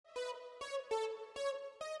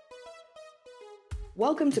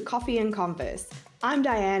Welcome to Coffee and Converse. I'm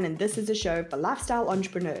Diane, and this is a show for lifestyle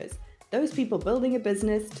entrepreneurs, those people building a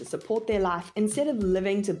business to support their life instead of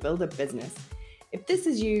living to build a business. If this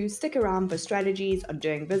is you, stick around for strategies on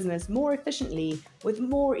doing business more efficiently, with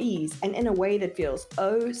more ease, and in a way that feels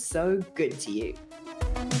oh so good to you.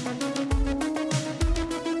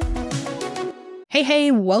 Hey,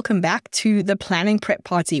 welcome back to the Planning Prep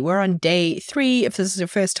Party. We're on day 3. If this is your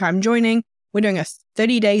first time joining, we're doing a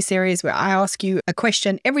 30-day series where I ask you a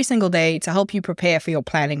question every single day to help you prepare for your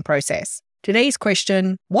planning process. Today's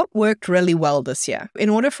question: what worked really well this year? In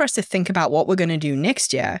order for us to think about what we're going to do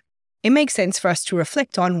next year, it makes sense for us to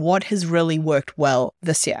reflect on what has really worked well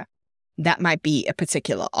this year. That might be a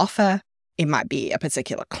particular offer, it might be a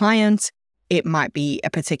particular client, it might be a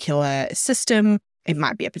particular system, it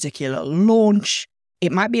might be a particular launch,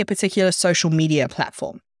 it might be a particular social media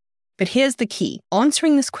platform. But here's the key.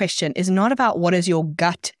 Answering this question is not about what does your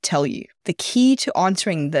gut tell you. The key to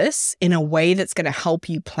answering this in a way that's going to help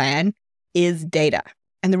you plan is data.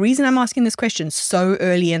 And the reason I'm asking this question so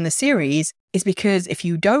early in the series is because if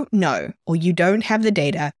you don't know or you don't have the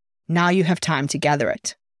data, now you have time to gather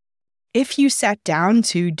it. If you sat down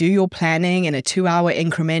to do your planning in a 2-hour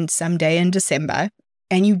increment someday in December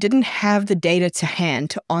and you didn't have the data to hand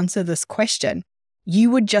to answer this question, you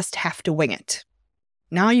would just have to wing it.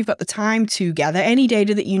 Now you've got the time to gather any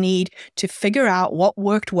data that you need to figure out what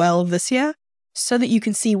worked well this year so that you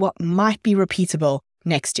can see what might be repeatable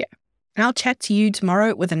next year. And I'll chat to you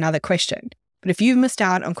tomorrow with another question. But if you've missed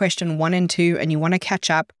out on question 1 and 2 and you want to catch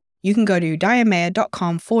up, you can go to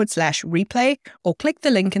dianemayor.com/replay or click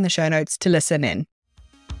the link in the show notes to listen in.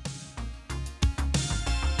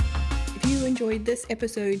 If you enjoyed this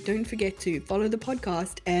episode, don't forget to follow the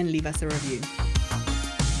podcast and leave us a review.